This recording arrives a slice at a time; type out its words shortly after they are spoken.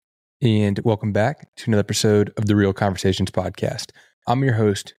And welcome back to another episode of the Real Conversations podcast. I'm your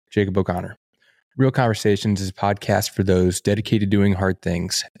host, Jacob O'Connor. Real Conversations is a podcast for those dedicated to doing hard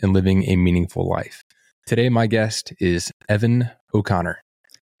things and living a meaningful life. Today, my guest is Evan O'Connor.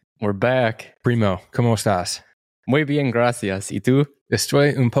 We're back. Primo, ¿cómo estás? Muy bien, gracias. ¿Y tú?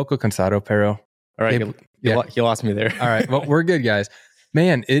 Estoy un poco cansado, pero... All right, you lost me there. All right, well, we're good, guys.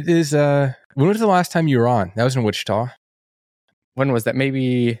 Man, it is... when was the last time you were on? That was in Wichita. When was that?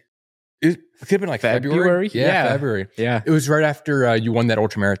 Maybe... It could have been like February. Yeah, February. Yeah. It was right after you won that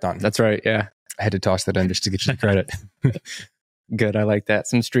Ultramarathon. That's right, yeah. I had to toss that in just to get you the credit. Good, I like that.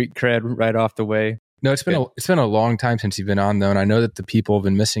 Some street cred right off the way. No, it's been a long time since you've been on, though, and I know that the people have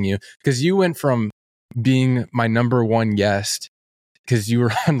been missing you because you went from being my number one guest because you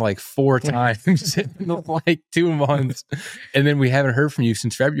were on like 4 times in like 2 months, and then we haven't heard from you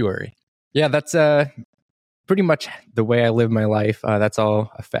since February. Yeah, that's pretty much the way I live my life. That's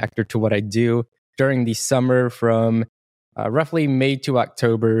all a factor to what I do. During the summer from roughly May to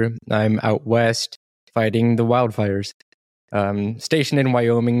October, I'm out west fighting the wildfires. Stationed in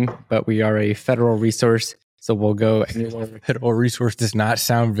Wyoming, but we are a federal resource, so we'll go anywhere. Federal resource does not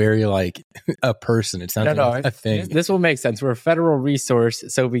sound very like a person. It sounds like a thing. This will make sense. We're a federal resource,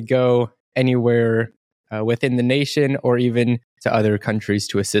 so we go anywhere within the nation or even to other countries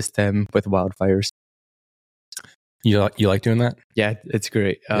to assist them with wildfires. You like doing that? Yeah, it's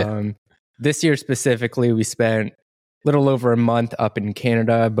great. Yeah. This year specifically, we spent a little over a month up in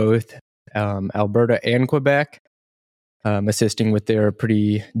Canada, both Alberta and Quebec, assisting with their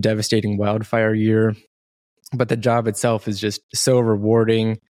pretty devastating wildfire year. But the job itself is just so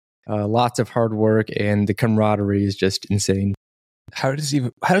rewarding, lots of hard work, and the camaraderie is just insane. How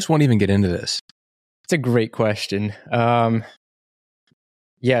does one even get into this? It's a great question. I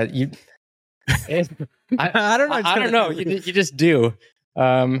don't know. You just do.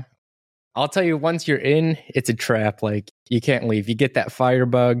 I'll tell you, once you're in, it's a trap. Like, you can't leave. You get that fire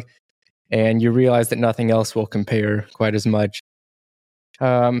bug, and you realize that nothing else will compare quite as much.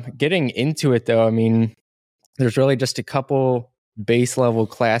 Getting into it, though, I mean, there's really just a couple base level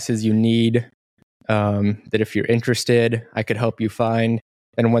classes you need that if you're interested, I could help you find.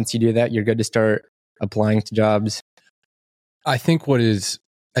 And once you do that, you're good to start applying to jobs. I think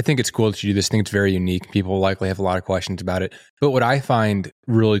it's cool that you do this. I think it's very unique. People likely have a lot of questions about it. But what I find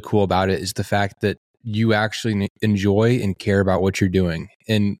really cool about it is the fact that you actually enjoy and care about what you're doing.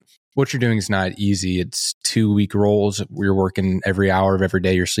 And what you're doing is not easy. It's 2-week rolls. You're working every hour of every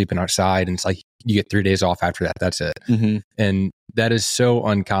day. You're sleeping outside. And it's like you get 3 days off after that. That's it. Mm-hmm. And that is so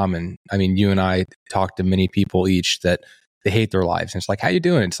uncommon. I mean, you and I talk to many people each that they hate their lives. And it's like, how you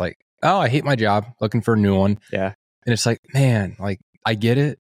doing? It's like, oh, I hate my job. Looking for a new one. Yeah. And it's like, man, like I get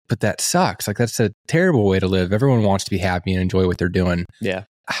it, but that sucks. Like that's a terrible way to live. Everyone wants to be happy and enjoy what they're doing. Yeah.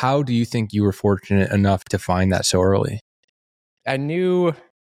 How do you think you were fortunate enough to find that so early? I knew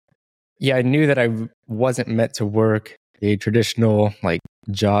that I wasn't meant to work a traditional like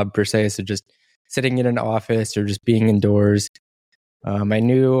job per se. So just sitting in an office or just being indoors. I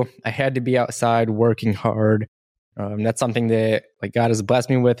knew I had to be outside working hard. That's something that like God has blessed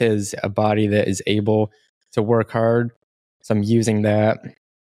me with, is a body that is able to work hard. So I'm using that.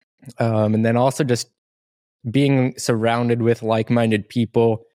 And then also just being surrounded with like-minded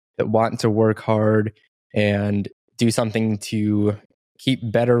people that want to work hard and do something to keep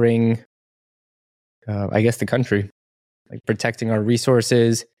bettering, the country, like protecting our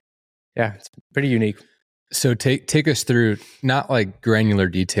resources. Yeah, it's pretty unique. So take us through, not like granular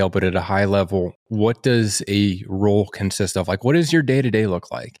detail, but at a high level, what does a role consist of? Like, what does your day-to-day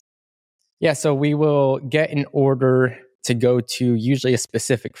look like? Yeah, so we will get an order to go to usually a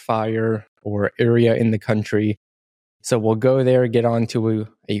specific fire or area in the country. So we'll go there, get onto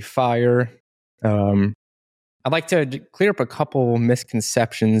a fire. I'd like to clear up a couple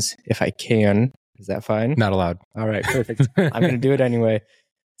misconceptions if I can. Is that fine? Not allowed. All right, perfect. I'm going to do it anyway.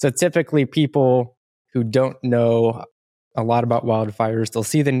 So typically people who don't know a lot about wildfires, they'll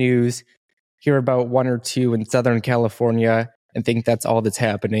see the news, hear about 1 or 2 in Southern California, and think that's all that's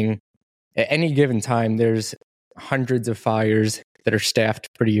happening. At any given time, there's hundreds of fires that are staffed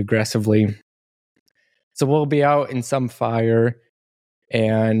pretty aggressively. So we'll be out in some fire,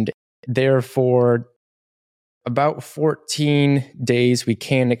 and there for about 14 days, we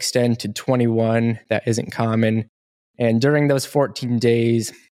can extend to 21. That isn't common. And during those 14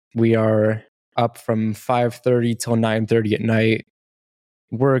 days, we are up from 5:30 till 9:30 at night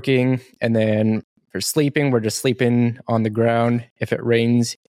working. And then for sleeping, we're just sleeping on the ground. If it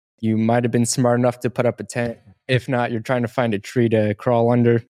rains, you might have been smart enough to put up a tent. If not, you're trying to find a tree to crawl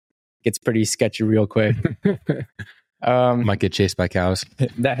under. Gets pretty sketchy real quick. Might get chased by cows.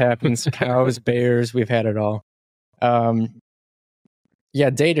 That happens. Cows, bears, we've had it all.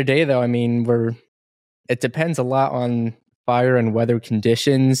 Day to day though, I mean, it depends a lot on fire and weather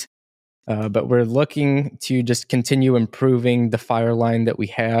conditions, but we're looking to just continue improving the fire line that we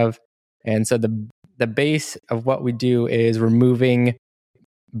have. And so the base of what we do is removing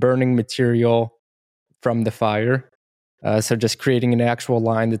burning material from the fire. So just creating an actual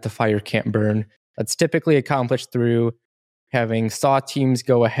line that the fire can't burn. That's typically accomplished through having saw teams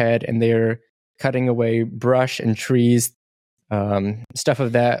go ahead and they're cutting away brush and trees, stuff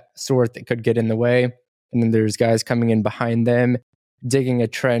of that sort that could get in the way. And then there's guys coming in behind them, digging a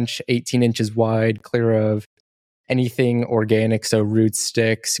trench 18 inches wide, clear of anything organic, so roots,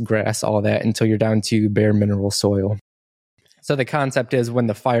 sticks, grass, all that, until you're down to bare mineral soil. So the concept is when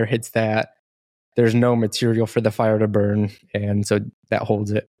the fire hits that, there's no material for the fire to burn, and so that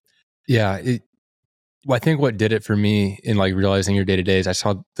holds it. Yeah. I think what did it for me in like realizing your day-to-day is I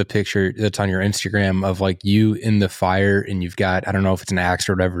saw the picture that's on your Instagram of like you in the fire and you've got, I don't know if it's an axe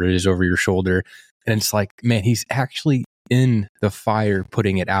or whatever it is over your shoulder. And it's like, man, he's actually in the fire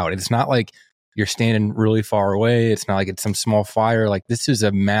putting it out. It's not like you're standing really far away. It's not like it's some small fire. Like this is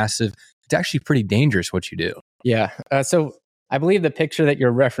a massive, it's actually pretty dangerous what you do. Yeah. So I believe the picture that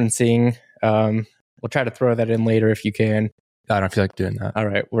you're referencing, we'll try to throw that in later if you can. I don't feel like doing that. All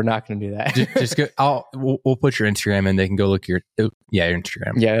right, we're not going to do that. just go. We'll put your Instagram and they can go look your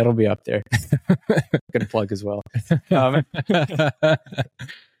Instagram. Yeah, it'll be up there. Good plug as well.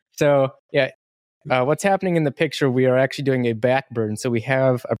 What's happening in the picture? We are actually doing a back burn. So we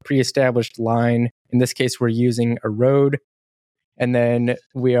have a pre-established line. In this case, we're using a road, and then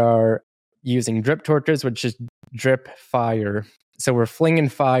we are using drip torches, which is drip fire. So we're flinging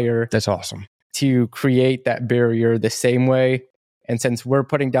fire. That's awesome. To create that barrier the same way. And since we're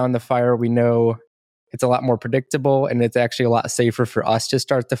putting down the fire, we know it's a lot more predictable and it's actually a lot safer for us to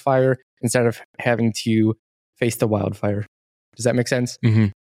start the fire instead of having to face the wildfire. Does that make sense? Mm-hmm.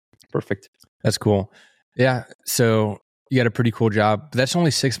 Perfect. That's cool. Yeah. So you got a pretty cool job, but that's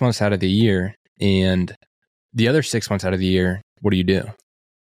only 6 months out of the year. And the other 6 months out of the year, what do you do?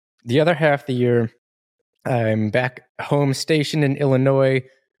 The other half of the year, I'm back home stationed in Illinois,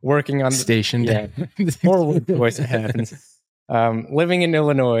 working on stationed. Yeah, horrible voice it happens. Living in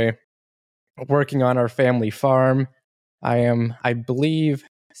Illinois, working on our family farm. I am, I believe,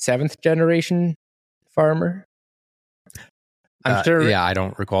 7th generation farmer. I'm sure. Yeah, I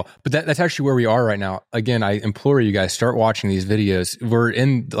don't recall, but that's actually where we are right now. Again, I implore you guys, start watching these videos. We're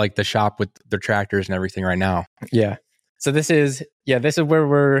in like the shop with the tractors and everything right now. Yeah. So this is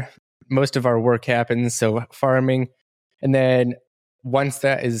where most of our work happens. So farming, and then once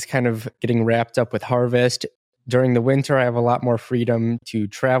that is kind of getting wrapped up with harvest, during the winter, I have a lot more freedom to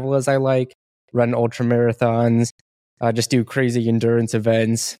travel as I like, run ultramarathons, just do crazy endurance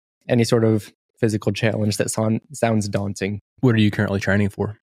events, any sort of physical challenge that sounds daunting. What are you currently training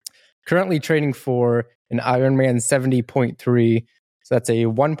for? Currently training for an Ironman 70.3. So that's a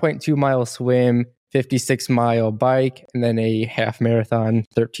 1.2 mile swim, 56 mile bike, and then a half marathon,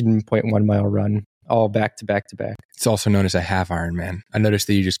 13.1 mile run. All back to back to back. It's also known as a half Ironman. I noticed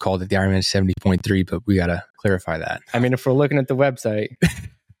that you just called it the Ironman 70.3, but we got to clarify that. I mean, if we're looking at the website,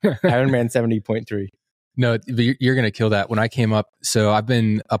 Ironman 70.3. No, but you're going to kill that. When I came up, so I've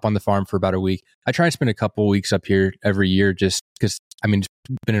been up on the farm for about a week. I try and spend a couple weeks up here every year just because, I mean, it's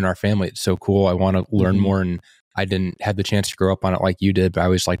been in our family. It's so cool. I want to learn more, and I didn't have the chance to grow up on it like you did, but I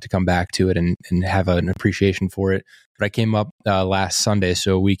always like to come back to it and have an appreciation for it. But I came up last Sunday,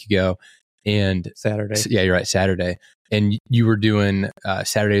 so a week ago. And Saturday. Yeah, you're right. Saturday. And you were doing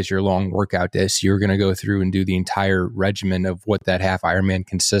Saturday is your long workout day. So you were going to go through and do the entire regimen of what that half Ironman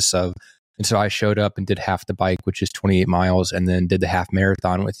consists of. And so I showed up and did half the bike, which is 28 miles, and then did the half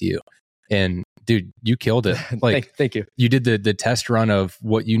marathon with you. And dude, you killed it. Like, thank you. You did the test run of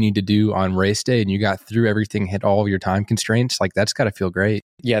what you need to do on race day, and you got through everything, hit all of your time constraints. Like, that's got to feel great.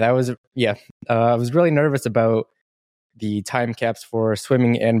 Yeah, I was really nervous about the time caps for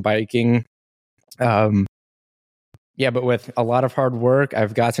swimming and biking. But with a lot of hard work,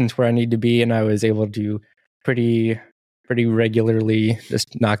 I've gotten to where I need to be, and I was able to pretty regularly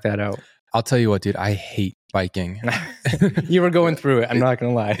just knock that out. I'll tell you what, dude, I hate biking. You were going through it. I'm not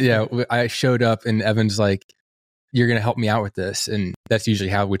going to lie. Yeah, I showed up and Evan's like, you're going to help me out with this. And that's usually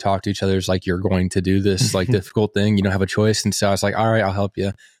how we talk to each other, is like, you're going to do this like difficult thing. You don't have a choice. And so I was like, all right, I'll help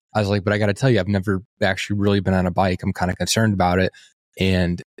you. I was like, but I got to tell you, I've never actually really been on a bike. I'm kind of concerned about it.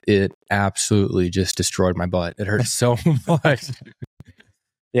 And it absolutely just destroyed my butt. It hurt so much.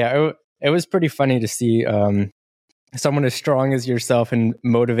 Yeah, it was pretty funny to see someone as strong as yourself and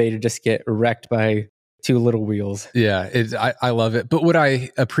motivated just get wrecked by two little wheels. Yeah, I love it. But what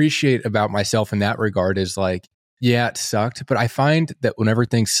I appreciate about myself in that regard is like, yeah, it sucked. But I find that whenever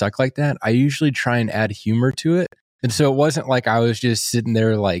things suck like that, I usually try and add humor to it. And so it wasn't like I was just sitting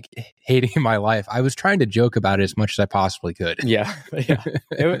there like hating my life. I was trying to joke about it as much as I possibly could. Yeah.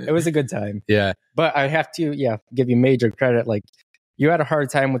 It was a good time. Yeah. But I have to, give you major credit. Like, you had a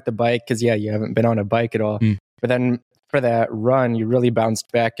hard time with the bike because, you haven't been on a bike at all. But then for that run, you really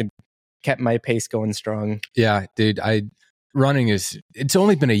bounced back and kept my pace going strong. Yeah, dude. It's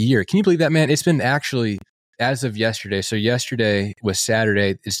only been a year. Can you believe that, man? It's been actually, as of yesterday. So yesterday was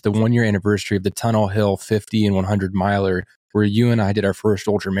Saturday. It's the 1 year anniversary of the Tunnel Hill 50 and 100 miler where you and I did our first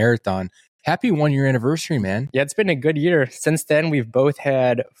ultramarathon. Happy 1 year anniversary, man. Yeah, it's been a good year. Since then, we've both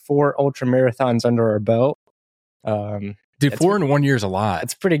had 4 ultramarathons under our belt. Dude, 4 in 1 year is a lot.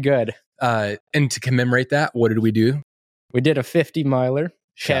 It's pretty good. And to commemorate that, what did we do? We did a 50 miler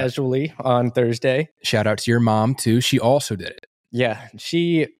casually on Thursday. Shout out to your mom too. She also did it. Yeah,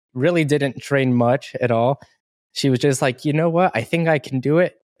 she really didn't train much at all. She was just like, you know what? I think I can do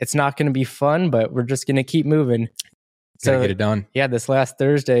it. It's not going to be fun, but we're just going to keep moving. Gotta get it done. Yeah, this last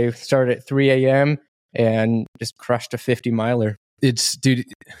Thursday started at 3 a.m. and just crushed a 50 miler. Dude,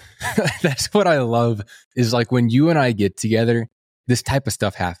 that's what I love is like when you and I get together, this type of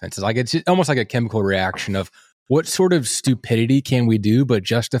stuff happens. It's almost like a chemical reaction of what sort of stupidity can we do, but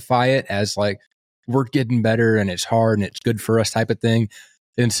justify it as like we're getting better and it's hard and it's good for us type of thing.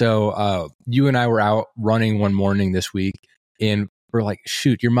 And so you and I were out running one morning this week and we're like,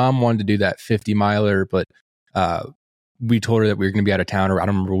 shoot, your mom wanted to do that 50 miler, but we told her that we were going to be out of town, or I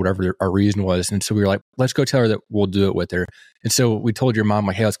don't remember whatever our reason was. And so we were like, let's go tell her that we'll do it with her. And so we told your mom,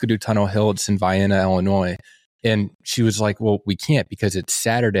 like, hey, let's go do Tunnel Hill. It's in Vienna, Illinois. And she was like, well, we can't because it's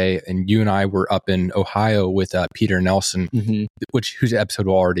Saturday. And you and I were up in Ohio with Peter Nelson, whose episode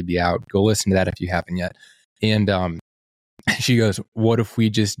will already be out. Go listen to that if you haven't yet. And she goes, what if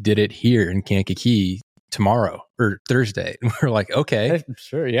we just did it here in Kankakee tomorrow or Thursday? And we're like, okay.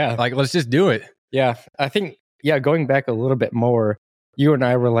 Sure, yeah. Like, let's just do it. Yeah, I think, going back a little bit more, you and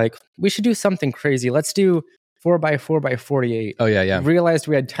I were like, we should do something crazy. Let's do 4x4x48. Oh, yeah. We realized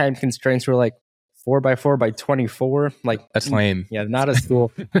we had time constraints. We're like, 4x4x24. Like, that's lame. Yeah, not as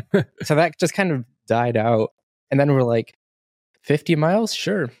cool. So that just kind of died out. And then we're like, 50 miles?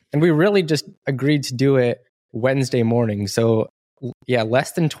 Sure. And we really just agreed to do it Wednesday morning. So yeah,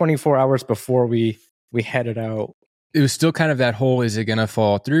 less than 24 hours before we headed out. It was still kind of that whole, is it going to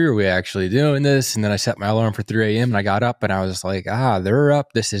fall through? Are we actually doing this? And then I set my alarm for 3 a.m. and I got up and I was like, they're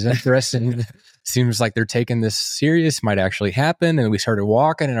up. This is interesting. Seems like they're taking this serious. Might actually happen. And we started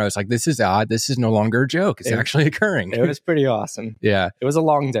walking and I was like, this is odd. This is no longer a joke. It's actually occurring. It was pretty awesome. Yeah. It was a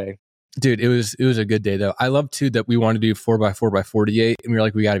long day. Dude, it was a good day though. I love too that we want to do 4x4x48 and we were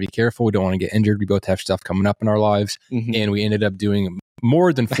like, we got to be careful. We don't want to get injured. We both have stuff coming up in our lives. And we ended up doing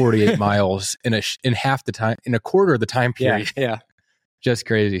more than 48 miles in half the time, in a quarter of the time period. Yeah. Just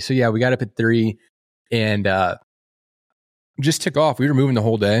crazy. So yeah, we got up at 3 and just took off. We were moving the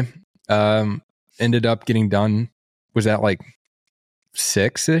whole day. Ended up getting done. Was that like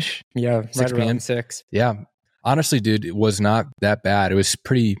 6-ish? Yeah, 6 right around 6. Yeah. Honestly, dude, it was not that bad. It was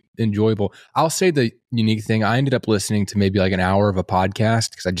pretty enjoyable. I'll say the unique thing, I ended up listening to maybe like an hour of a podcast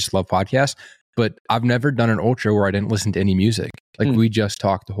because I just love podcasts, but I've never done an ultra where I didn't listen to any music. Like we just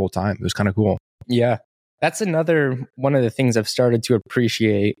talked the whole time. It was kind of cool. Yeah. That's another one of the things I've started to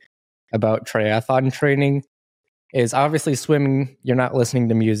appreciate about triathlon training is obviously swimming, you're not listening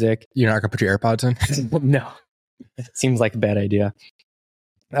to music. You're not going to put your AirPods in? No. It seems like a bad idea.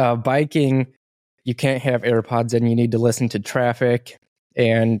 Biking, you can't have AirPods in. You need to listen to traffic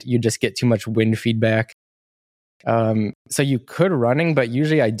and you just get too much wind feedback. So you could running, but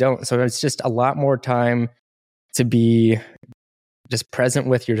usually I don't. So it's just a lot more time to be just present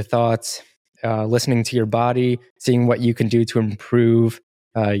with your thoughts, listening to your body, seeing what you can do to improve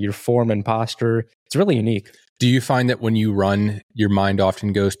your form and posture. It's really unique. Do you find that when you run, your mind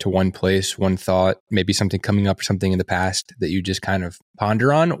often goes to one place, one thought, maybe something coming up or something in the past that you just kind of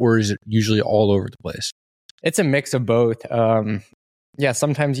ponder on, or is it usually all over the place? It's a mix of both. Yeah,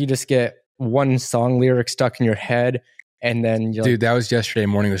 sometimes you just get one song lyric stuck in your head and then you're Dude, that was yesterday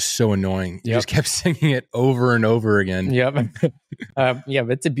morning. It was so annoying. You just kept singing it over and over again. Yep. But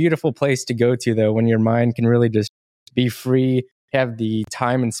it's a beautiful place to go to though, when your mind can really just be free, have the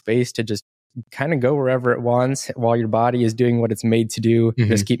time and space to just kind of go wherever it wants while your body is doing what it's made to do.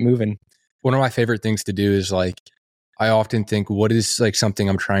 Just keep moving. One of my favorite things to do is like, I often think, what is like something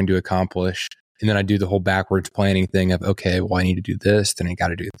I'm trying to accomplish? And then I do the whole backwards planning thing of, okay, well, I need to do this, then I got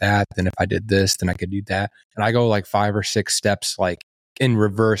to do that. Then if I did this, then I could do that. And I go like 5 or 6 steps, like in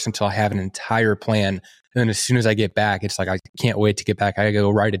reverse until I have an entire plan. And then as soon as I get back, it's like, I can't wait to get back. I go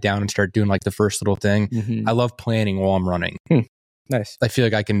write it down and start doing like the first little thing. Mm-hmm. I love planning while I'm running. Nice. I feel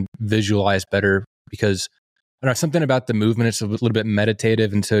like I can visualize better because I don't know, something about the movement. It's a little bit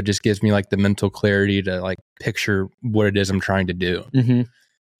meditative. And so it just gives me like the mental clarity to like picture what it is I'm trying to do. Mm-hmm.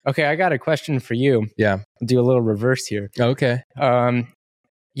 Okay. I got a question for you. Yeah. I'll do a little reverse here. Okay.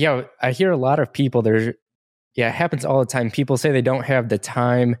 Yeah, I hear a lot of people it happens all the time. People say they don't have the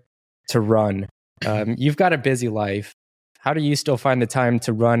time to run. You've got a busy life. How do you still find the time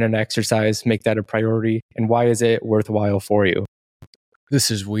to run and exercise, make that a priority? And why is it worthwhile for you?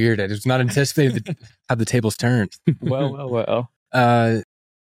 This is weird. I was not anticipating how the tables turned. Well.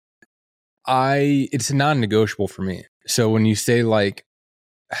 It's a non-negotiable for me. So when you say like,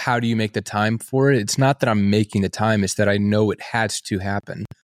 how do you make the time for it? It's not that I'm making the time. It's that I know it has to happen.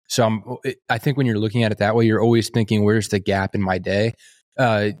 So I think when you're looking at it that way, you're always thinking, where's the gap in my day?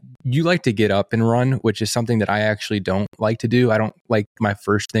 You like to get up and run, which is something that I actually don't like to do. I don't like my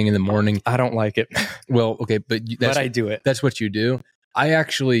first thing in the morning. I don't like it. Well, okay, but I do it. That's what you do. I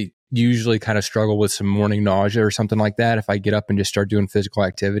actually usually kind of struggle with some morning nausea or something like that if I get up and just start doing physical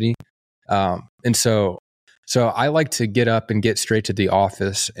activity. And so I like to get up and get straight to the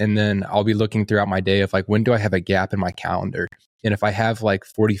office, and then I'll be looking throughout my day of like, when do I have a gap in my calendar? And if I have like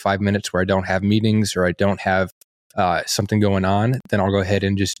 45 minutes where I don't have meetings or I don't have something going on, then I'll go ahead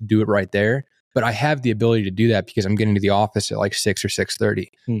and just do it right there. But I have the ability to do that because I'm getting to the office at like 6 or 6:30.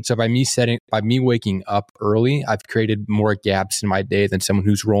 So by me waking up early, I've created more gaps in my day than someone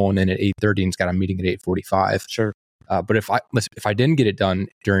who's rolling in at 8:30 and's got a meeting at 8:45. Sure. But if I didn't get it done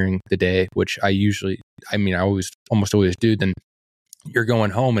during the day, which I almost always do, then you're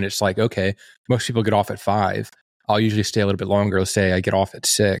going home and it's like, okay, most people get off at 5. I'll usually stay a little bit longer. Let's say I get off at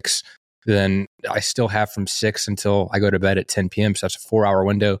 6. Then I still have from 6 until I go to bed at 10 p.m. So that's a 4-hour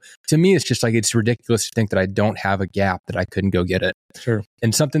window. To me, it's just like, it's ridiculous to think that I don't have a gap that I couldn't go get it. Sure.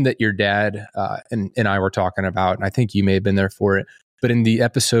 And something that your dad and I were talking about, and I think you may have been there for it, but in the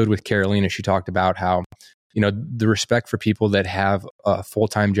episode with Carolina, she talked about how, the respect for people that have a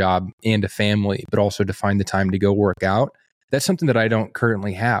full-time job and a family, but also to find the time to go work out. That's something that I don't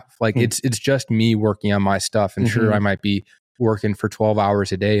currently have. Like it's just me working on my stuff. And sure, I might be working for 12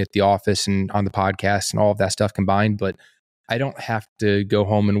 hours a day at the office and on the podcast and all of that stuff combined, but I don't have to go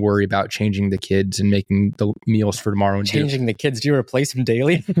home and worry about changing the kids and making the meals for tomorrow. And changing the kids, do you replace them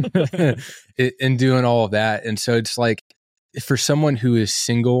daily? And doing all of that. And so it's like, for someone who is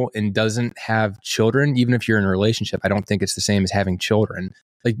single and doesn't have children, even if you're in a relationship, I don't think it's the same as having children.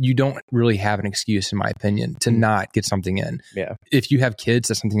 Like you don't really have an excuse, in my opinion, to not get something in. Yeah. If you have kids,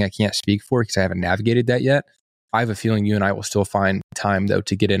 that's something I can't speak for because I haven't navigated that yet. I have a feeling you and I will still find time though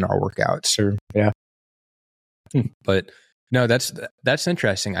to get in our workouts. Sure. Yeah. But no, that's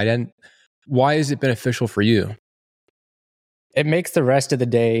interesting. Why is it beneficial for you? It makes the rest of the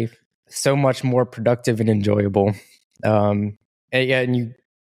day so much more productive and enjoyable. And it's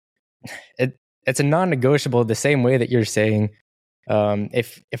a non-negotiable the same way that you're saying.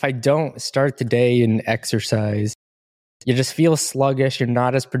 If I don't start the day and exercise, you just feel sluggish. You're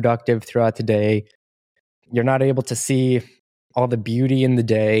not as productive throughout the day. You're not able to see all the beauty in the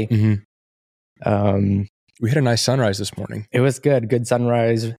day. Mm-hmm. We had a nice sunrise this morning. It was good. Good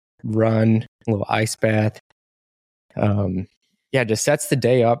sunrise, run, a little ice bath. Yeah, just sets the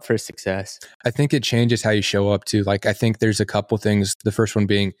day up for success. I think it changes how you show up too. Like, I think there's a couple things. The first one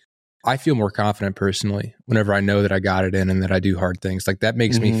being, I feel more confident personally whenever I know that I got it in and that I do hard things. Like that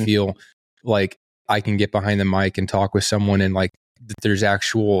makes me feel like I can get behind the mic and talk with someone and like that there's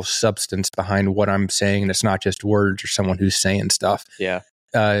actual substance behind what I'm saying. And it's not just words or someone who's saying stuff. Yeah.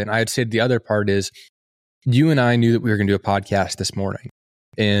 And I'd say the other part is you and I knew that we were going to do a podcast this morning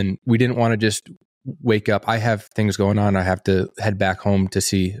and we didn't want to just wake up. I have things going on. I have to head back home to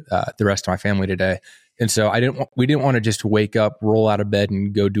see the rest of my family today. And so we didn't want to just wake up, roll out of bed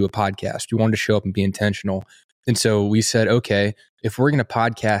and go do a podcast. We wanted to show up and be intentional. And so we said, okay, if we're going to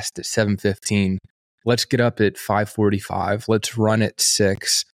podcast at 7:15, let's get up at 5:45. Let's run at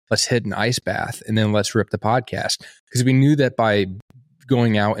 6. Let's hit an ice bath and then let's rip the podcast. Because we knew that by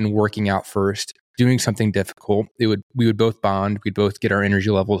going out and working out first, doing something difficult, we would both bond. We'd both get our energy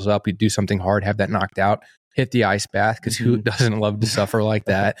levels up. We'd do something hard, have that knocked out, hit the ice bath, because who doesn't love to suffer like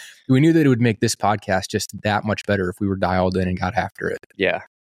that? We knew that it would make this podcast just that much better if we were dialed in and got after it. Yeah.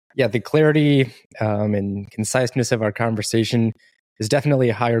 Yeah. The clarity and conciseness of our conversation is definitely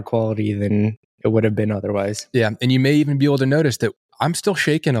a higher quality than it would have been otherwise. Yeah. And you may even be able to notice that I'm still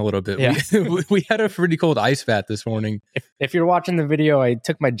shaking a little bit. Yeah. We had a pretty cold ice bath this morning. If you're watching the video, I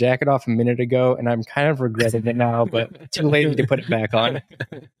took my jacket off a minute ago, and I'm kind of regretting it now, but too lazy to put it back on.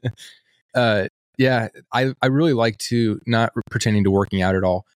 Yeah, I really like to, not pretending to working out at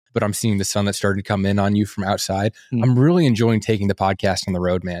all, but I'm seeing the sun that's starting to come in on you from outside. I'm really enjoying taking the podcast on the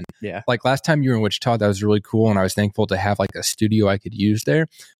road, man. Yeah. Like last time you were in Wichita, that was really cool. And I was thankful to have like a studio I could use there,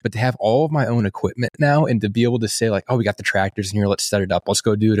 but to have all of my own equipment now and to be able to say like, oh, we got the tractors in here. Let's set it up. Let's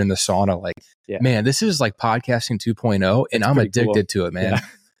go do it in the sauna. Like, man, this is like podcasting 2.0 and I'm addicted to it, man. Yeah.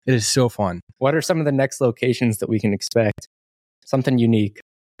 It is so fun. What are some of the next locations that we can expect? Something unique.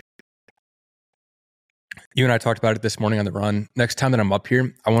 You and I talked about it this morning on the run. Next time that I'm up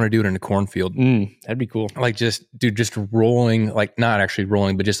here, I want to do it in a cornfield. That'd be cool. Like just rolling, like not actually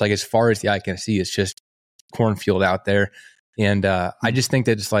rolling, but just like as far as the eye can see, it's just cornfield out there. And I just think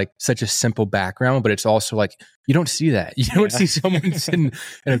that it's like such a simple background, but it's also like, you don't see that. You don't see someone sitting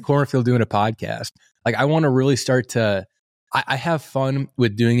in a cornfield doing a podcast. Like I want to really start to, I have fun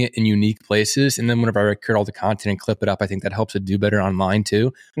with doing it in unique places. And then whenever I record all the content and clip it up, I think that helps it do better online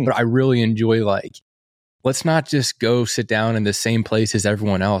too. But I really enjoy like, let's not just go sit down in the same place as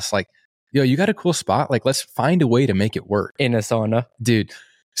everyone else. Like, yo, you got a cool spot. Like, let's find a way to make it work. In a sauna. Dude.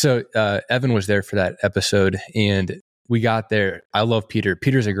 So Evan was there for that episode and we got there. I love Peter.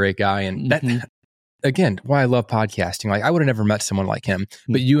 Peter's a great guy. And that, again, why I love podcasting. Like I would have never met someone like him,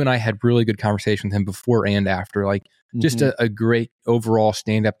 but you and I had really good conversation with him before and after. Like just a great overall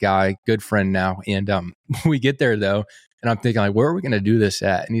stand-up guy, good friend now. And we get there though. And I'm thinking like, where are we going to do this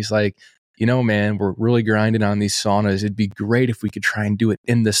at? And he's like, you know, man, we're really grinding on these saunas. It'd be great if we could try and do it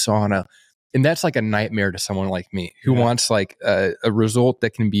in the sauna. And that's like a nightmare to someone like me who wants like a result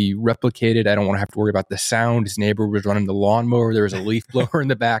that can be replicated. I don't want to have to worry about the sound. His neighbor was running the lawnmower. There was a leaf blower in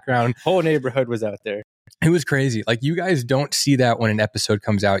the background. Whole neighborhood was out there. It was crazy. Like you guys don't see that when an episode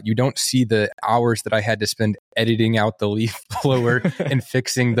comes out. You don't see the hours that I had to spend editing out the leaf blower and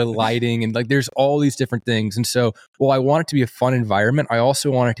fixing the lighting. And like, there's all these different things. And so, while I want it to be a fun environment, I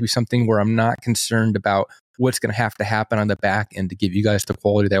also want it to be something where I'm not concerned about what's going to have to happen on the back end to give you guys the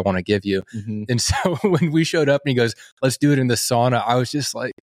quality that I want to give you. And so when we showed up and he goes, let's do it in the sauna, I was just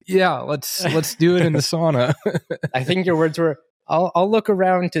like, yeah, let's do it in the sauna. I think your words were, I'll look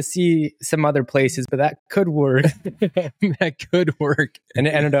around to see some other places, but that could work. That could work. And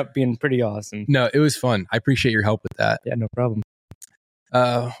it ended up being pretty awesome. No, it was fun. I appreciate your help with that. Yeah, no problem.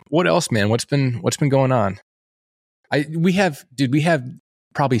 What else, man? What's been going on? We have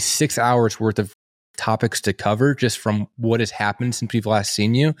probably 6 hours worth of topics to cover just from what has happened since we've last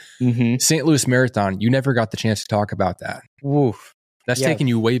seen you. St. Louis Marathon, you never got the chance to talk about that. Woof. That's taking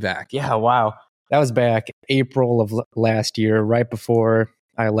you way back. Yeah, wow. That was back April of last year, right before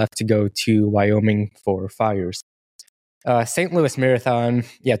I left to go to Wyoming for fires. St. Louis Marathon,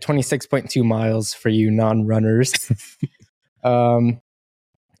 26.2 miles for you non-runners. That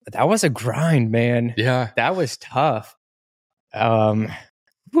was a grind, man. Yeah. That was tough. We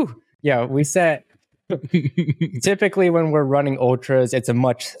set... Typically when we're running ultras, it's a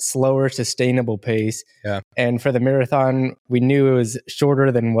much slower, sustainable pace. Yeah. And for the marathon, we knew it was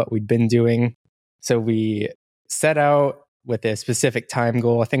shorter than what we'd been doing. So we set out with a specific time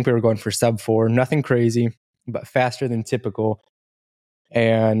goal. I think we were going for sub 4, nothing crazy, but faster than typical.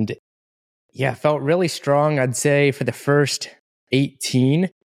 And felt really strong. I'd say for the first 18,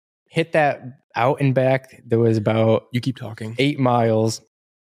 hit that out and back. There was about, you keep talking, 8 miles.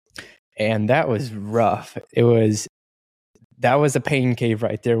 And that was rough. That was a pain cave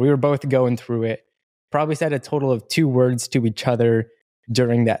right there. We were both going through it. Probably said a total of 2 words to each other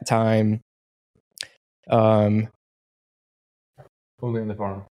during that time. Only on the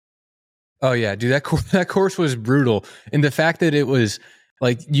farm. Oh yeah, dude, that course was brutal. And the fact that it was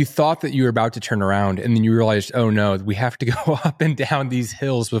like, you thought that you were about to turn around and then you realized, oh no, we have to go up and down these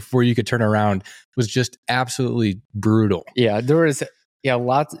hills before you could turn around, was just absolutely brutal. Yeah, there was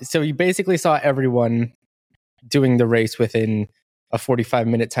lots. So you basically saw everyone doing the race within a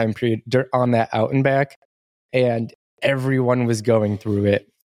 45-minute time period on that out and back, and everyone was going through it.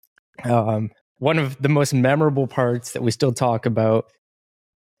 One of the most memorable parts that we still talk about,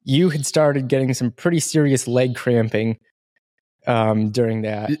 you had started getting some pretty serious leg cramping during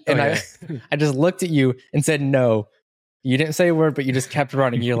that. I just looked at you and said, no. You didn't say a word, but you just kept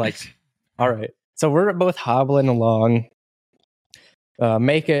running. You're like, all right. So we're both hobbling along,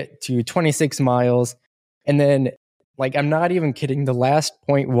 make it to 26 miles. And then, like, I'm not even kidding, the last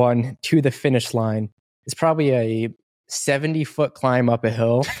 0.1 to the finish line is probably a 70-foot climb up a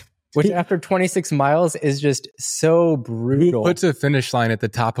hill. Which after 26 miles is just so brutal. Who puts a finish line at the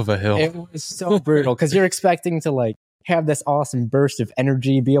top of a hill? It was so brutal because you're expecting to like have this awesome burst of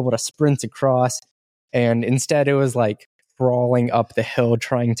energy, be able to sprint across. And instead it was like crawling up the hill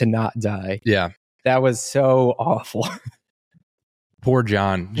trying to not die. Yeah. That was so awful. Poor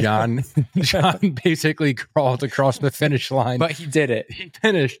John. John basically crawled across the finish line. But he did it. He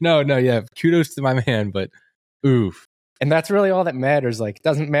finished. No, yeah. Kudos to my man, but oof. And that's really all that matters. Like, it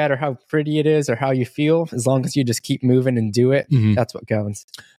doesn't matter how pretty it is or how you feel, as long as you just keep moving and do it. Mm-hmm. That's what counts.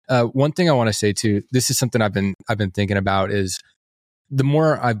 One thing I want to say too, this is something I've been thinking about, is the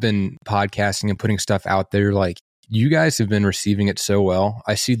more I've been podcasting and putting stuff out there, like, you guys have been receiving it so well.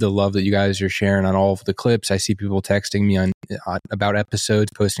 I see the love that you guys are sharing on all of the clips. I see people texting me on about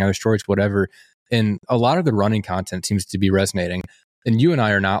episodes, posting other stories, whatever. And a lot of the running content seems to be resonating. And you and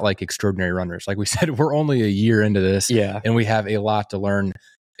I are not like extraordinary runners. Like we said, we're only a year into this, and we have a lot to learn.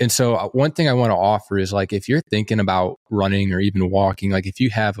 And so one thing I want to offer is, like, if you're thinking about running or even walking, like if you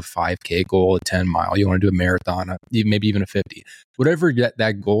have a 5K goal, a 10 mile, you want to do a marathon, maybe even a 50, whatever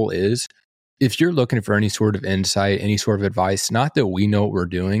that goal is, if you're looking for any sort of insight, any sort of advice, not that we know what we're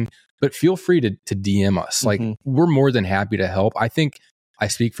doing, but feel free to DM us. Like, we're more than happy to help. I think I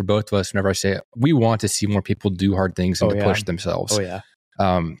speak for both of us whenever I say it. We want to see more people do hard things and to push themselves.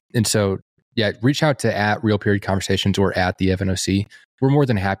 And so, reach out to at Real Period Conversations or at the FNOC. We're more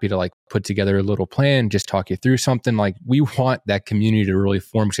than happy to like put together a little plan, just talk you through something. Like, we want that community to really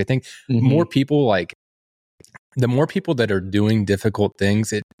form, because I think more people, like, the more people that are doing difficult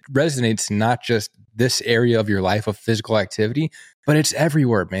things, it resonates not just this area of your life of physical activity, but it's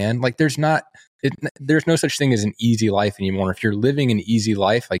everywhere, man. Like, there's no such thing as an easy life anymore. If you're living an easy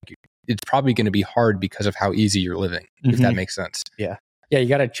life, like, it's probably going to be hard because of how easy you're living, if that makes sense. Yeah. You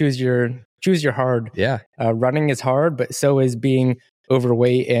got to choose your hard. Yeah. Running is hard, but so is being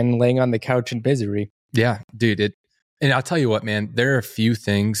overweight and laying on the couch in misery. Yeah, dude. And I'll tell you what, man, there are a few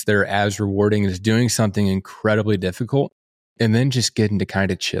things that are as rewarding as doing something incredibly difficult and then just getting to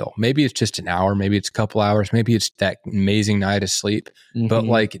kind of chill. Maybe it's just an hour, maybe it's a couple hours, maybe it's that amazing night of sleep. But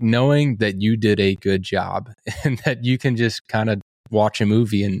like, knowing that you did a good job and that you can just kind of watch a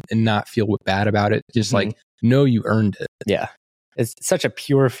movie and not feel bad about it. Just like, know you earned it. Yeah. It's such a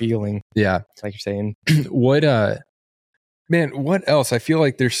pure feeling. Yeah. Like you're saying. What else? I feel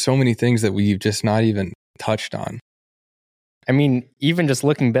like there's so many things that we've just not even touched on. I mean, even just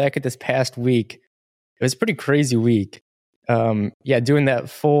looking back at this past week, it was a pretty crazy week. Doing that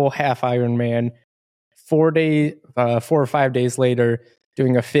full half Ironman, 4 or 5 days later,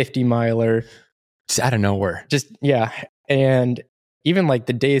 doing a 50 miler. Just out of nowhere. And even like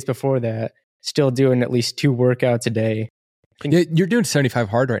the days before that, still doing at least 2 workouts a day. You're doing 75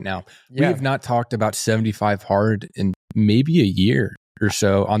 hard right now. We have not talked about 75 hard in maybe a year or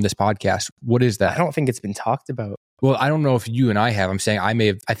so on this podcast. What is that? I don't think it's been talked about. Well, I don't know if you and I have. I'm saying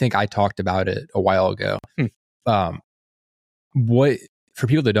I think I talked about it a while ago. What, for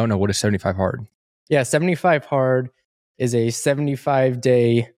people that don't know, what is 75 hard? Yeah, 75 hard is a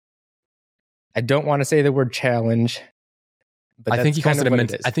 75-day, I don't want to say the word challenge, but I think he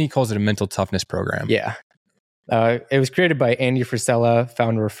calls it a mental toughness program. Yeah. It was created by Andy Frisella,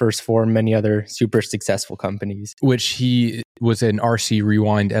 founder of First Form, many other super successful companies. Which he was in RC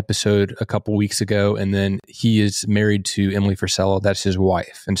Rewind episode a couple weeks ago, and then he is married to Emily Frisella. That's his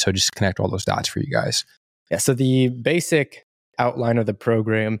wife. And so just connect all those dots for you guys. Yeah, so the basic outline of the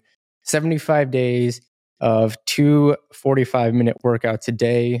program, 75 days of 2 45-minute workouts a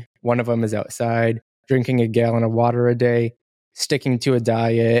day. One of them is outside, drinking a gallon of water a day, sticking to a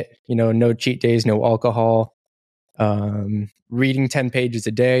diet, no cheat days, no alcohol. Reading 10 pages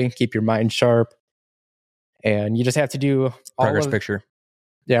a day, keep your mind sharp. And you just have to do progress picture.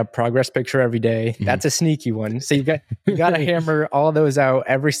 Yeah, progress picture every day. That's a sneaky one. So you got to hammer all those out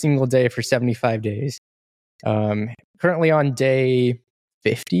every single day for 75 days. Currently on day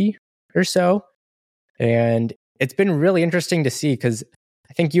 50 or so. And it's been really interesting to see, because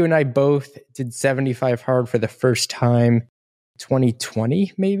I think you and I both did 75 hard for the first time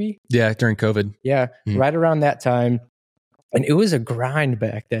 2020, maybe? Yeah, during COVID. Yeah, right around that time. And it was a grind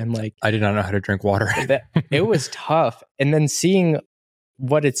back then. Like, I did not know how to drink water. It was tough. And then seeing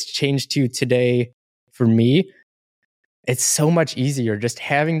what it's changed to today for me, it's so much easier. Just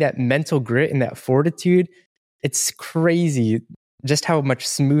having that mental grit and that fortitude, it's crazy just how much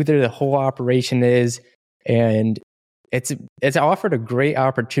smoother the whole operation is. And it's offered a great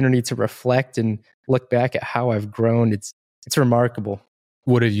opportunity to reflect and look back at how I've grown. It's remarkable.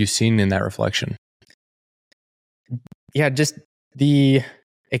 What have you seen in that reflection? Yeah,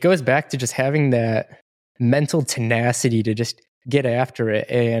 it goes back to just having that mental tenacity to just get after it,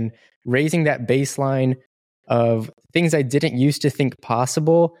 and raising that baseline of things I didn't used to think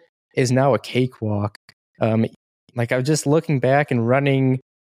possible is now a cakewalk. Like I was just looking back and running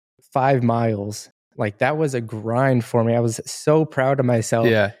 5 miles. Like that was a grind for me. I was so proud of myself.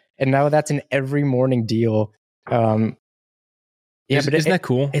 Yeah. And now that's an every morning deal. But Isn't that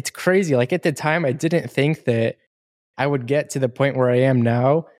cool? It's crazy. Like at the time, I didn't think that I would get to the point where I am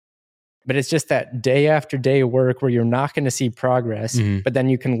now. But it's just that day after day work where you're not going to see progress. But then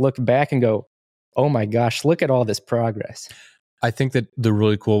you can look back and go, oh my gosh, look at all this progress. I think that the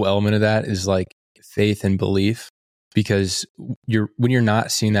really cool element of that is like faith and belief, because when you're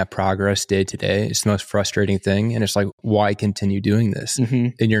not seeing that progress day to day, it's the most frustrating thing. And it's like, why continue doing this?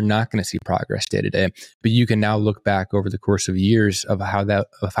 And you're not going to see progress day to day. But you can now look back over the course of years of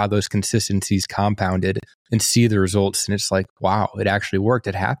how those consistencies compounded and see the results. And it's like, wow, it actually worked.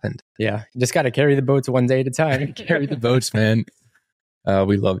 It happened. Yeah. Just got to carry the boats one day at a time. Carry the boats, man.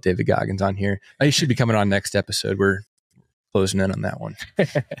 We love David Goggins on here. He should be coming on next episode. We're closing in on that one.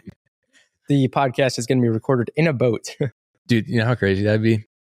 The podcast is going to be recorded in a boat. Dude, you know how crazy that'd be?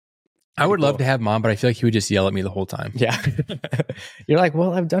 I would love to have him on, but I feel like he would just yell at me the whole time. Yeah. You're like,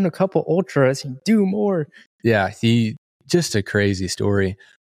 well, I've done a couple ultras. Do more. Yeah. Just a crazy story.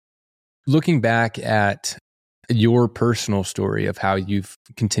 Looking back at your personal story of how you've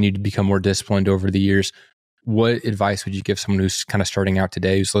continued to become more disciplined over the years, what advice would you give someone who's kind of starting out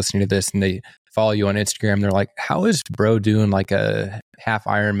today, who's listening to this and they follow you on Instagram? They're like, how is bro doing like a half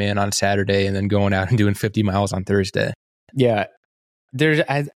Ironman on Saturday and then going out and doing 50 miles on Thursday? Yeah.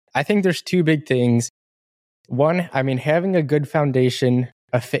 I think there's two big things. One, I mean, having a good foundation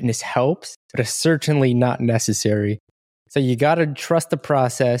of fitness helps, but it's certainly not necessary. So you got to trust the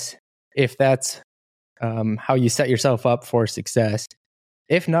process if that's how you set yourself up for success.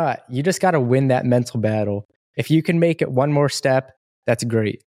 If not, you just got to win that mental battle. If you can make it one more step, that's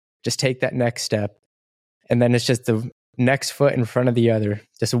great. Just take that next step. And then it's just the next foot in front of the other.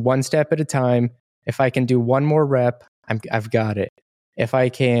 Just one step at a time. If I can do one more rep, I've got it. If I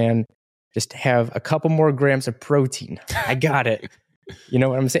can just have a couple more grams of protein, I got it. You know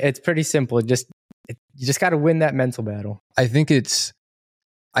what I'm saying? It's pretty simple. You just got to win that mental battle. I think it's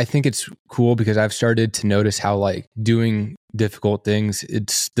cool because I've started to notice how like doing difficult things,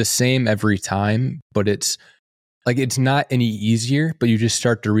 it's the same every time, but it's like, it's not any easier, but you just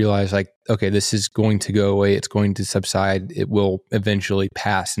start to realize like, okay, this is going to go away. It's going to subside. It will eventually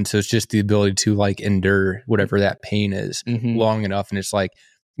pass. And so it's just the ability to like endure whatever that pain is long enough. And it's like,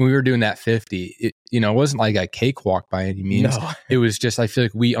 when we were doing that 50, it wasn't like a cakewalk by any means. No. It was just, I feel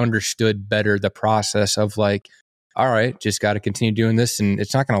like we understood better the process of like, all right, just got to continue doing this and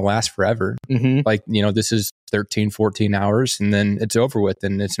it's not going to last forever. Like, this is 13, 14 hours and then it's over with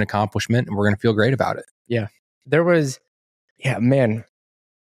and it's an accomplishment and we're going to feel great about it. Yeah. There was,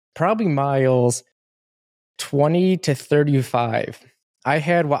 probably miles 20 to 35. I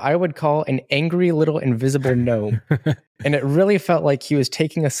had what I would call an angry little invisible gnome. And it really felt like he was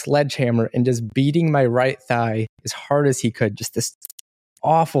taking a sledgehammer and just beating my right thigh as hard as he could. Just this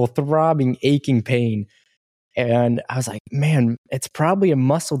awful, throbbing, aching pain. And I was like, man, it's probably a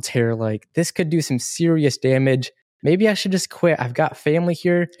muscle tear. Like, this could do some serious damage. Maybe I should just quit. I've got family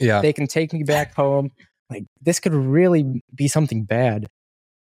here. Yeah. They can take me back home. Like, this could really be something bad.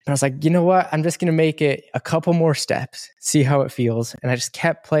 And I was like, you know what? I'm just going to make it a couple more steps, see how it feels. And I just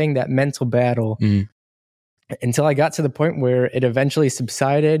kept playing that mental battle until I got to the point where it eventually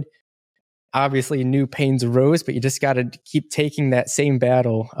subsided. Obviously, new pains arose, but you just got to keep taking that same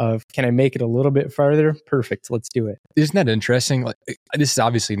battle of, can I make it a little bit farther? Perfect. Let's do it. Isn't that interesting? Like, this is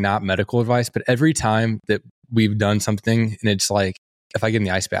obviously not medical advice, but every time that we've done something and it's like, if I get in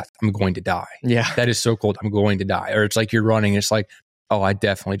the ice bath, I'm going to die. Yeah. That is so cold. I'm going to die. Or it's like you're running. It's like, oh, I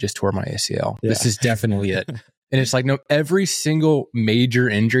definitely just tore my ACL. Yeah. This is definitely it. And it's like, no, every single major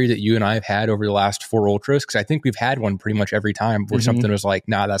injury that you and I have had over the last 4 ultras, because I think we've had one pretty much every time where something was like,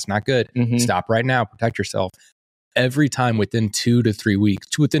 nah, that's not good. Stop right now. Protect yourself. Every time within 2 to 3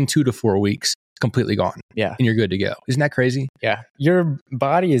 weeks, within 2 to 4 weeks, completely gone. Yeah. And you're good to go. Isn't that crazy? Yeah. Your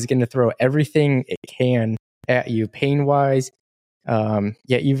body is going to throw everything it can at you pain-wise.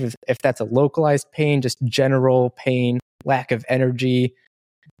 Even if that's a localized pain, just general pain, lack of energy,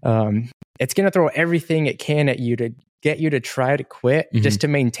 it's going to throw everything it can at you to get you to try to quit just to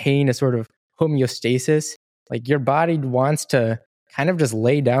maintain a sort of homeostasis. Like, your body wants to kind of just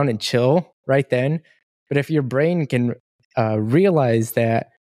lay down and chill right then. But if your brain can realize that,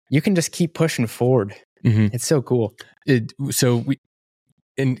 you can just keep pushing forward. It's so cool.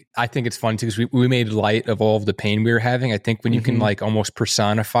 And I think it's fun too, because we made light of all of the pain we were having. I think when you can like almost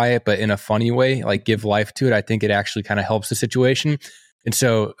personify it, but in a funny way, like give life to it, I think it actually kind of helps the situation. And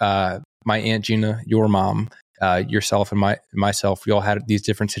so my Aunt Gina, your mom, yourself and myself, we all had these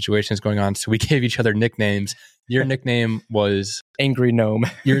different situations going on. So we gave each other nicknames. Your nickname was Angry Gnome.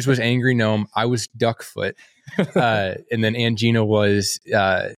 Yours was Angry Gnome. I was Duckfoot. And then Angina was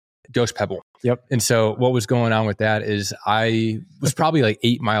Ghost Pebble. Yep. And so what was going on with that is I was probably like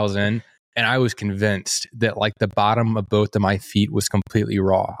 8 miles in, and I was convinced that like the bottom of both of my feet was completely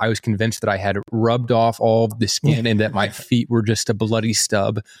raw. I was convinced that I had rubbed off all of the skin and that my feet were just a bloody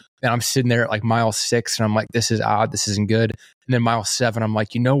stub. And I'm sitting there at like mile 6 and I'm like, this is odd. This isn't good. And then mile 7, I'm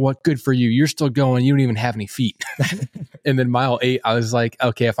like, you know what? Good for you. You're still going. You don't even have any feet. And then mile 8, I was like,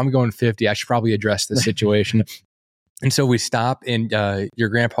 okay, if I'm going 50, I should probably address this situation. And so we stop, and your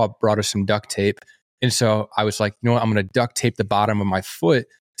grandpa brought us some duct tape. And so I was like, you know what? I'm going to duct tape the bottom of my foot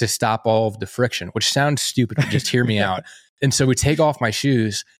to stop all of the friction, which sounds stupid, but just hear me out. And so we take off my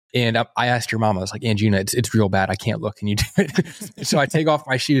shoes, and I asked your mom, I was like, Angina, it's real bad. I can't look. Can you do it? So I take off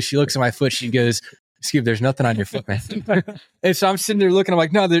my shoes. She looks at my foot. She goes, Steve, there's nothing on your foot, man. And so I'm sitting there looking. I'm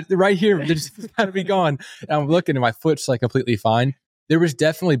like, no, they're right here. They're just got to be gone. And I'm looking, and my foot's like completely fine. There was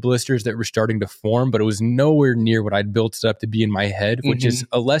definitely blisters that were starting to form, but it was nowhere near what I'd built it up to be in my head, which is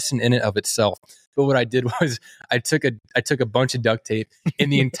a lesson in and of itself. But what I did was I took a bunch of duct tape,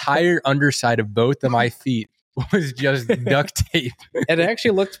 and the entire underside of both of my feet was just duct tape. It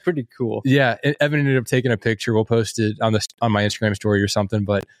actually looked pretty cool. Yeah, Evan ended up taking a picture. We'll post it on my Instagram story or something.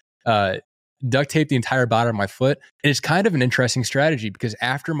 But duct tape the entire bottom of my foot. And it's kind of an interesting strategy because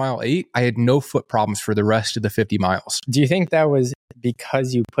after mile 8, I had no foot problems for the rest of the 50 miles. Do you think that was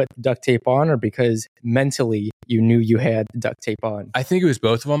because you put duct tape on, or because mentally you knew you had duct tape on? I think it was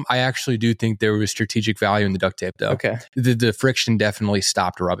both of them. I actually do think there was strategic value in the duct tape, though. Okay. The friction definitely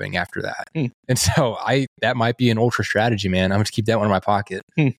stopped rubbing after that. And so that might be an ultra strategy, man. I'm going to keep that one in my pocket.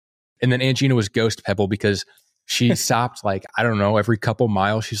 And then Angina was Ghost Pebble because she stopped like, I don't know, every couple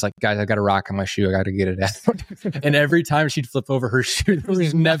miles. She's like, guys, I got a rock in my shoe. I got to get it out. And every time she'd flip over her shoe, there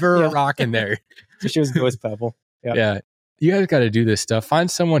was never a rock in there. So she was Ghost Pebble. Yep. Yeah. You guys got to do this stuff. Find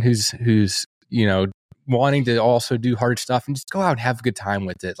someone who's, you know, wanting to also do hard stuff and just go out and have a good time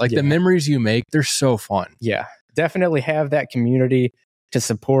with it. Like the memories you make, they're so fun. Yeah. Definitely have that community to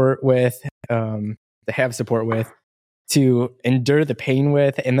support with, to endure the pain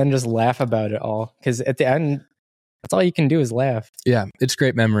with, and then just laugh about it all. Because at the end, that's all you can do is laugh. Yeah, it's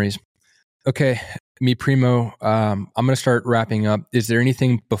great memories. Okay, mi primo, I'm going to start wrapping up. Is there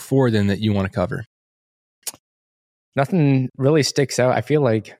anything before then that you want to cover? Nothing really sticks out. I feel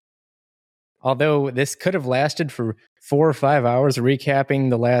like, although this could have lasted for 4 or 5 hours recapping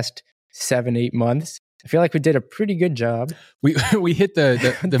the last 7-8 months, I feel like we did a pretty good job. We hit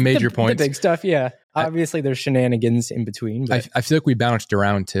the major points. The big stuff, yeah. Obviously, there's shenanigans in between. But I feel like we bounced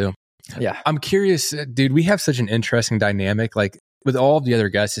around too. Yeah. I'm curious, dude, we have such an interesting dynamic. Like with all of the other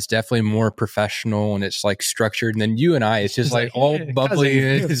guests, it's definitely more professional and it's like structured. And then you and I, it's just like all bubbly.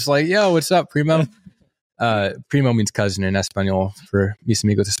 It's like, yo, what's up, primo? Primo means cousin in Espanol for mis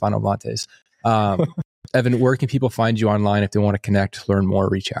amigos hispanohablantes. Evan, where can people find you online if they want to connect, learn more,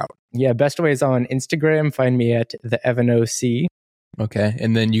 reach out? Yeah, best way is on Instagram. Find me at the Evan OC. Okay.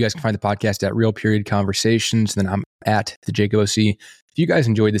 And then you guys can find the podcast at Real Period Conversations. Then I'm at the Jacob OC. If you guys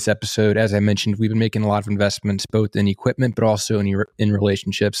enjoyed this episode, as I mentioned, we've been making a lot of investments, both in equipment, but also in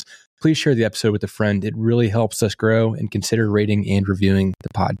relationships. Please share the episode with a friend. It really helps us grow, and consider rating and reviewing the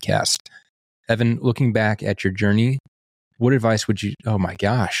podcast. Evan, looking back at your journey, what advice would you, oh my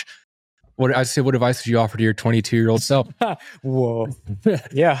gosh. What advice would you offer to your 22-year-old self? Whoa.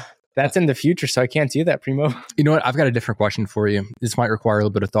 Yeah. That's in the future, so I can't do that, primo. You know what? I've got a different question for you. This might require a little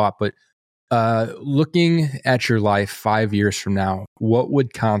bit of thought, but looking at your life 5 years from now, what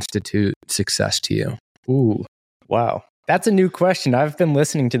would constitute success to you? Ooh, wow. That's a new question. I've been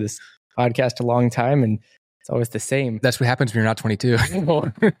listening to this podcast a long time, and it's always the same. That's what happens when you're not 22.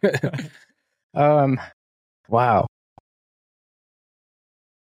 Wow.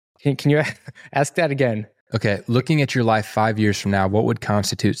 Can you ask that again? Okay. Looking at your life 5 years from now, what would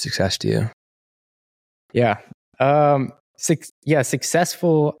constitute success to you? Yeah.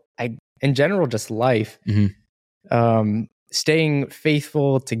 Successful. In general, just life. Mm-hmm. Staying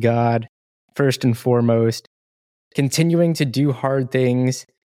faithful to God, first and foremost. Continuing to do hard things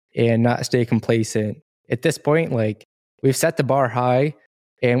and not stay complacent. At this point, like, we've set the bar high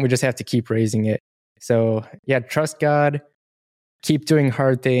and we just have to keep raising it. So yeah, trust God, keep doing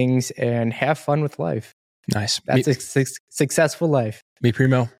hard things, and have fun with life. Nice. That's a successful life. Mi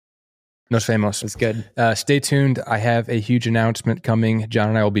primo. Nos vemos. That's good. Stay tuned. I have a huge announcement coming. John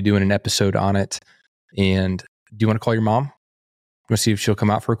and I will be doing an episode on it. And do you want to call your mom? You want to see if she'll come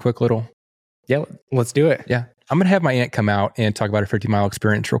out for a quick little? Yeah, let's do it. Yeah. I'm going to have my aunt come out and talk about her 50-mile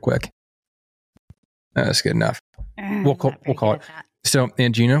experience real quick. That's good enough. We'll call it. So,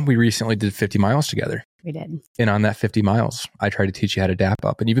 Aunt Gina, we recently did 50 miles together. We did. And on that 50 miles, I tried to teach you how to dap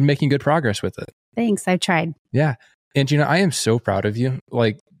up, and you've been making good progress with it. Thanks. I've tried. Yeah. And Gina, I am so proud of you.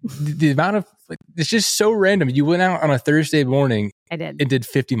 Like the amount of, like, it's just so random. You went out on a Thursday morning. I did. And did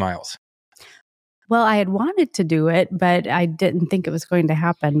 50 miles. Well, I had wanted to do it, but I didn't think it was going to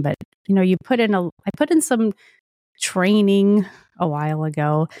happen. But, you know, I put in some training a while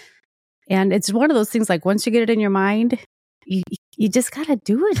ago. And it's one of those things, like, once you get it in your mind, you just got to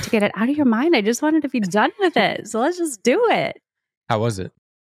do it to get it out of your mind. I just wanted to be done with it. So let's just do it. How was it?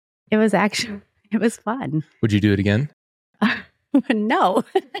 It was fun. Would you do it again? No.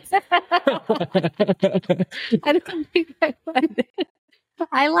 I don't think I would.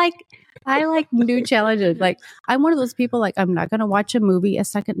 I like new challenges. Like, I'm one of those people, like, I'm not going to watch a movie a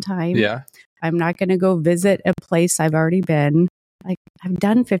second time. Yeah. I'm not going to go visit a place I've already been. Like, I've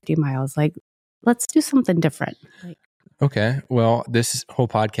done 50 miles. Like, let's do something different. Like, okay. Well, this whole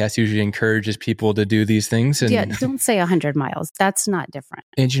podcast usually encourages people to do these things. And yeah, don't say 100 miles. That's not different.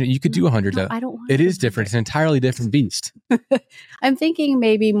 And you could do 100 No, though. I don't want It to is different. It's an entirely different beast. I'm thinking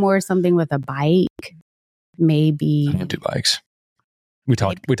maybe more something with a bike. Maybe. I don't do bikes. We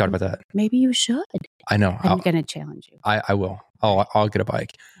talked about that. Maybe you should. I know. I'm going to challenge you. I will. I'll get a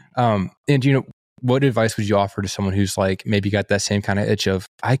bike. And what advice would you offer to someone who's like maybe got that same kind of itch of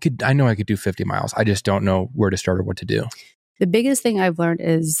I know I could do 50 miles. I just don't know where to start or what to do. The biggest thing I've learned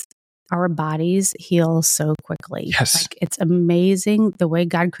is our bodies heal so quickly. Yes. Like, it's amazing the way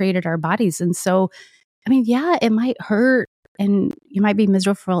God created our bodies. And so, I mean, yeah, it might hurt and you might be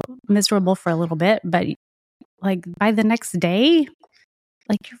miserable for a little bit, but like by the next day,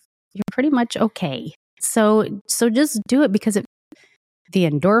 like you're pretty much okay. So just do it, because the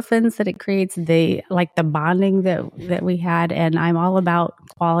endorphins that it creates, the bonding that we had, and I'm all about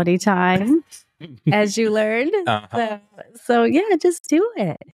quality time, as you learned. Uh-huh. So yeah, just do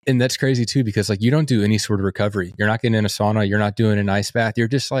it. And that's crazy too, because like you don't do any sort of recovery. You're not getting in a sauna. You're not doing an ice bath. You're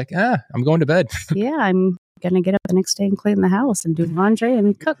just like, I'm going to bed. Yeah, I'm going to get up the next day and clean the house and do laundry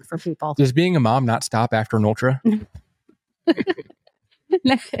and cook for people. Does being a mom not stop after an ultra?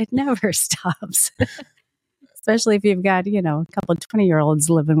 It never stops. Especially if you've got, a couple of 20-year-olds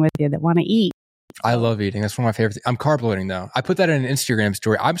living with you that want to eat. I love eating. That's one of my favorite things. I'm carb loading though. I put that in an Instagram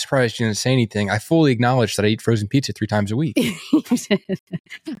story. I'm surprised you didn't say anything. I fully acknowledge that I eat frozen pizza 3 times a week.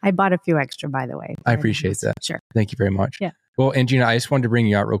 I bought a few extra, by the way. I appreciate that. Sure. Thank you very much. Yeah. Well, and Gina, I just wanted to bring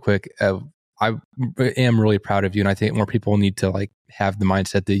you out real quick. I am really proud of you. And I think more people need to like have the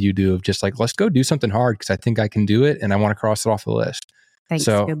mindset that you do of just like, let's go do something hard because I think I can do it. And I want to cross it off the list. Thanks.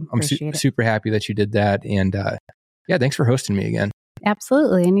 So I'm Appreciate it. super happy that you did that. And yeah, thanks for hosting me again.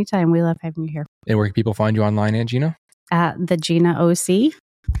 Absolutely. Anytime. We love having you here. And where can people find you online, Aunt Gina? At the Gina OC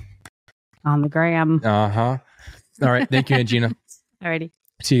on the gram. Uh-huh. All right. Thank you, Aunt Gina. Alrighty.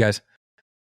 See you guys.